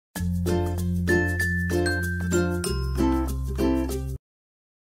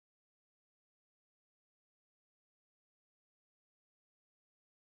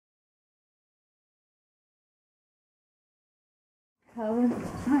Kelvin?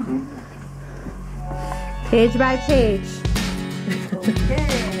 Page by page.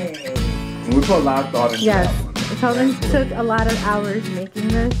 Okay. We put a lot of thought into Yes. that one. Kelvin took a lot of hours making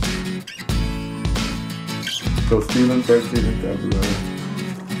this. So Steven 13th of February.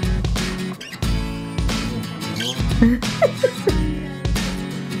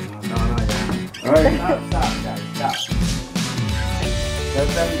 No, yeah. Alright. Stop, guys, stop.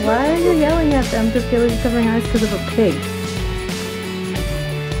 Why are you yelling at them just covering eyes because of a pig?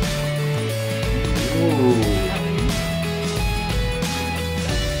 Ooh.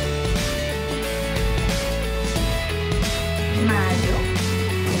 Mayo.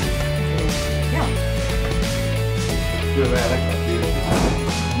 Feel bad, I can feel it.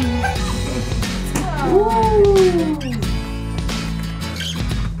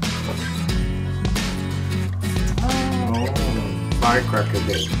 Oh, firecracker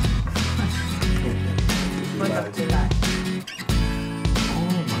day. Fourth of July. Oh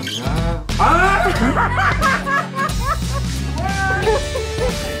my god. Ah!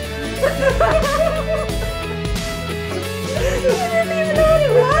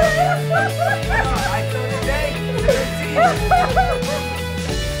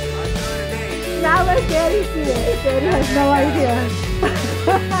 Now let Daddy see it. Daddy has no idea.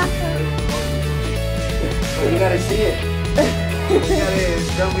 Oh, you gotta see it. You gotta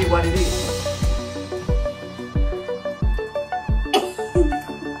tell me what it is.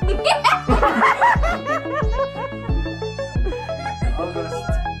 August.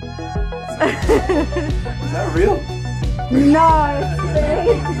 Is that real? No, it's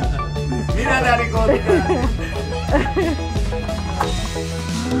fake. Mira, Daddy, go.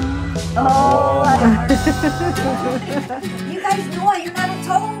 Oh. You guys know it, you never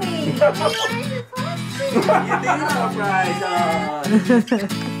told me. You were supposed to.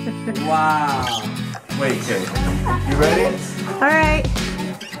 Wow. Wait, Kay. You ready? Alright.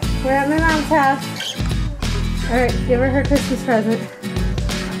 We're at my mom's house. Alright, give her her Christmas present.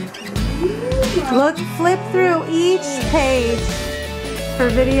 Look, flip through each page for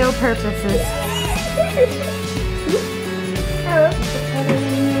video purposes.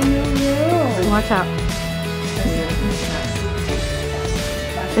 Watch out.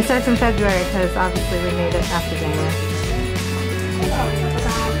 It starts in February because obviously we made it after January.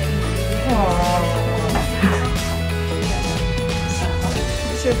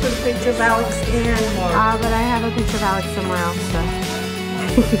 You should put a picture of Alex in more. But I have a picture of Alex somewhere else, so.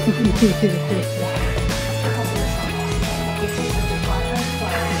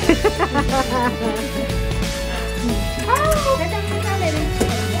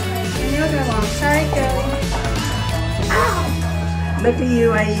 Sorry, Kelly. Look at you,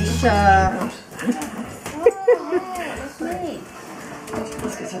 Aisha.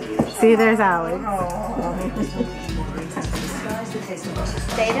 See, there's Alex.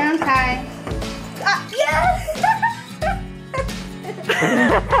 Stay down tight. Yes!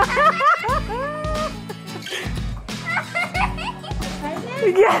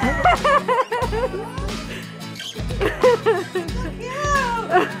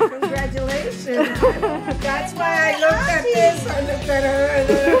 Congratulations. That's why I looked at this, I looked at her, and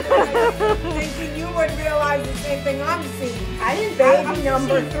thinking you would realize the same thing I'm seeing. I didn't. Baby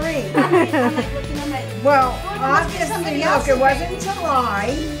number 3. I'm like looking at my. Well, obviously, look, it wasn't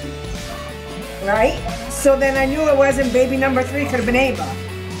July, right? So then I knew it wasn't baby number 3, could have been Ava.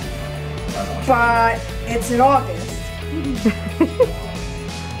 But it's in August.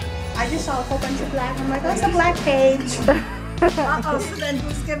 I just saw a whole bunch of black. I'm like, oh, it's a black page. Uh-oh, so then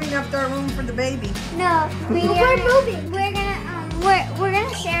who's giving up their room for the baby? No, we're moving. We're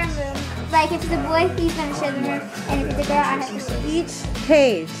gonna share a room. Like if it's a boy, he's gonna share the room, and if it's a girl, I have to share. Each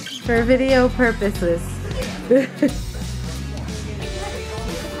page for video purposes.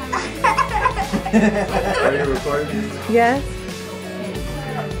 Are you recording? Yes?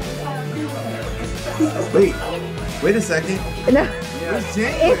 Wait a second. No. It's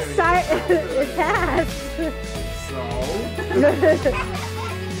January. It passed. So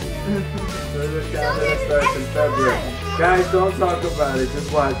the countdown starts in February. Guys, don't talk about it. Just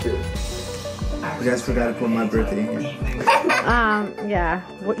watch it. You guys forgot to put my birthday in here. Yeah.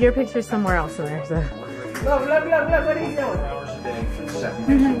 Your picture's somewhere else in there, so. Look, what are you doing?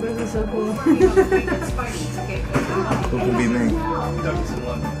 This is so cool. Who can be me?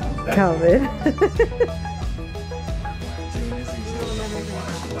 Kelvin.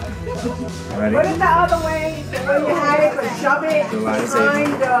 Ready? Put it the other way, when you had it, but shove it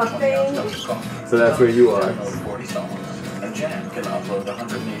behind the thing. So that's where you are. And Jan can upload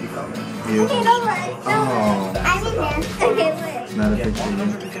 180 photos. You. Okay, don't worry. Oh. I'm in there. Okay, wait. It's not a picture of you.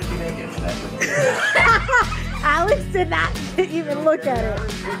 150 meg internet. Alex did not even look at it.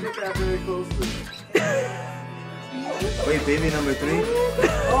 Look at that very closely. Wait, baby number 3?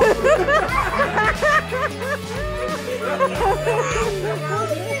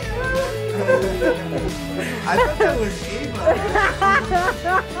 I thought that was Ava.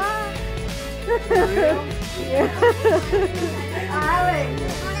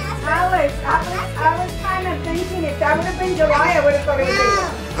 Alex, I was kind of thinking if that would have been July, I would have thought it was Ava.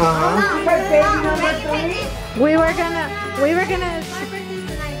 Because baby number 3. We were gonna.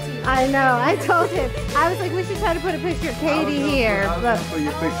 I know. I told him. I was like, we should try to put a picture of Katie here, I was but. gonna put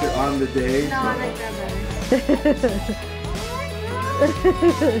your picture on the day. No, I like that better.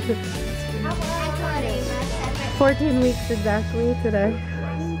 14 weeks exactly today.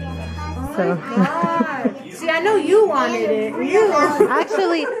 So. See, I know you wanted it. You.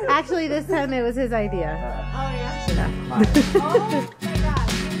 Actually, this time it was his idea. Oh, yeah? Yeah. Oh, my God.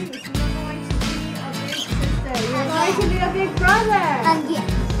 You're going to be a big sister. You're going to be a big brother. Yeah.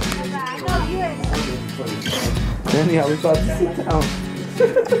 I know you and Danny, I was about to sit down.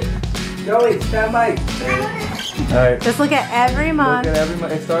 Joey, stand by. Alright. Just look at every month. Look at every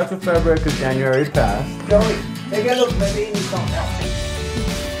month. It starts with February because January passed. Joey, take a look. Maybe you need something else.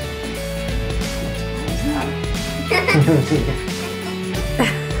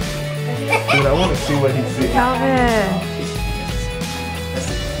 Dude, I want to see what he's seeing. Kelvin.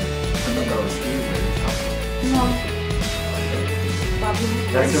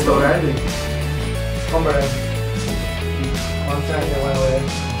 That's the Riley. Hombre. One second, wait.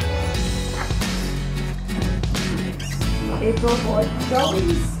 April 4th.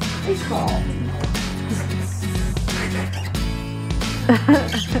 Joey's baseball.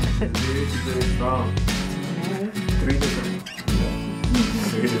 It's very strong. 3 different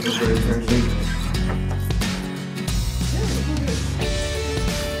versions.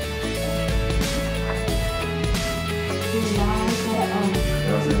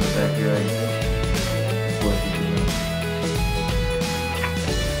 That was in the backyard.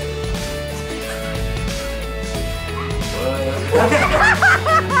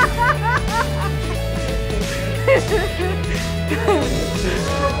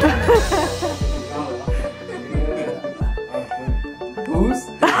 Who's?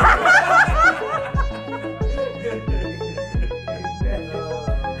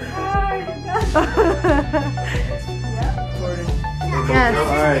 Yes.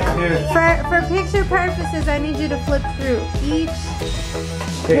 Alright, here. For picture purposes, I need you to flip through each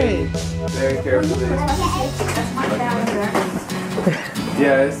Okay. page. Very carefully.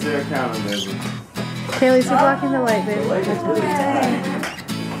 Yeah, it's their calendar. Keillisse, you're blocking the light, baby.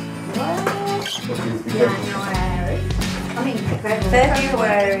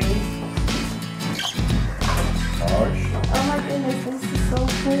 February. Oh my goodness, this is so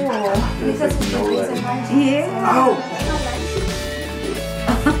cool. Because it's no letter. Yeah. Ow!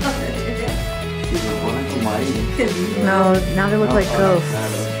 No, now they look like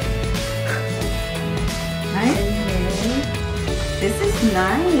ghosts. This is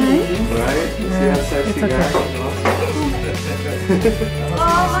nice. Right? You see how sexy It's okay. guy?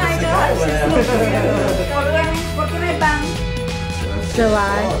 Oh my gosh. What can I buy?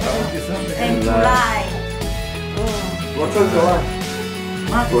 July. In July. What's on July?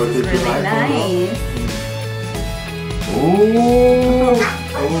 Wow, this is really nice. Oh!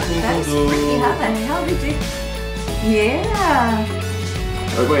 That's pretty. How did you? Yeah.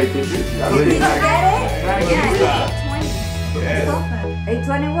 Oh, wait, did you? Did you get it? Yeah,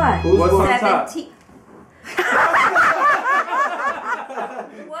 820 what? What's on top? 17.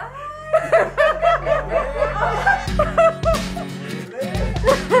 What?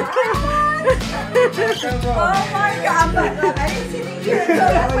 Oh my God! I didn't see the ear.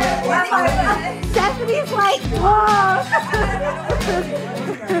 Stephanie's like, whoa!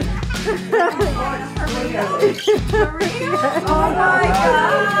 Oh my God!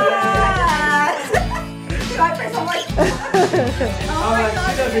 Should I press on my? Oh my God!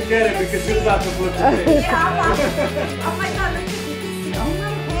 She doesn't get it because she's about to flip the page. Yeah, oh my God! Look at you. Oh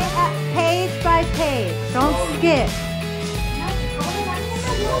my God! Page by page. Don't skip.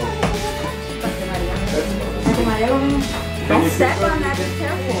 Don't step on that. Be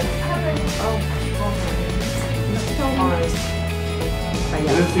careful.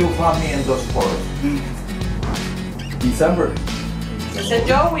 This will find me in those forests. December. It's a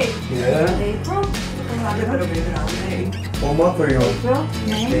Joey. Yeah. April. What month are you on? April.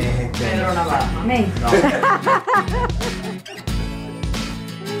 May. May.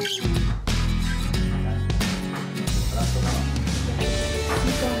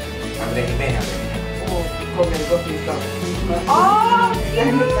 Oh,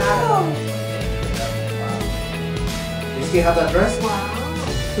 cute! he have that dress?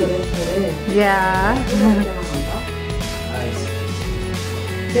 Yeah. Nice.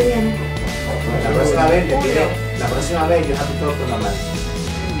 La próxima vez yo have to talk to my man.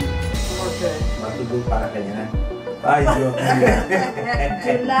 What to do para rellenar. Ay, Dios mío.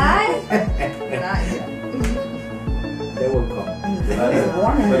 July? They will come.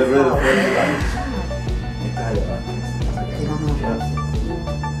 Pero really,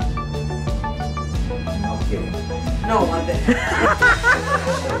 No kidding. No, one day.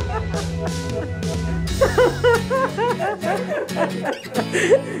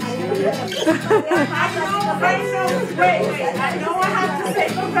 Wait, I know I have to say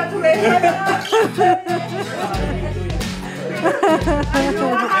congratulations. I know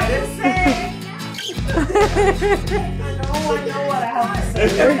I have to say. I know what I have to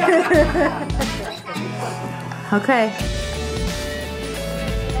say. Okay.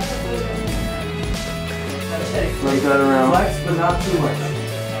 Flip that around. Flex, but not too much.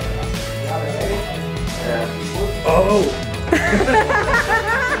 Oh!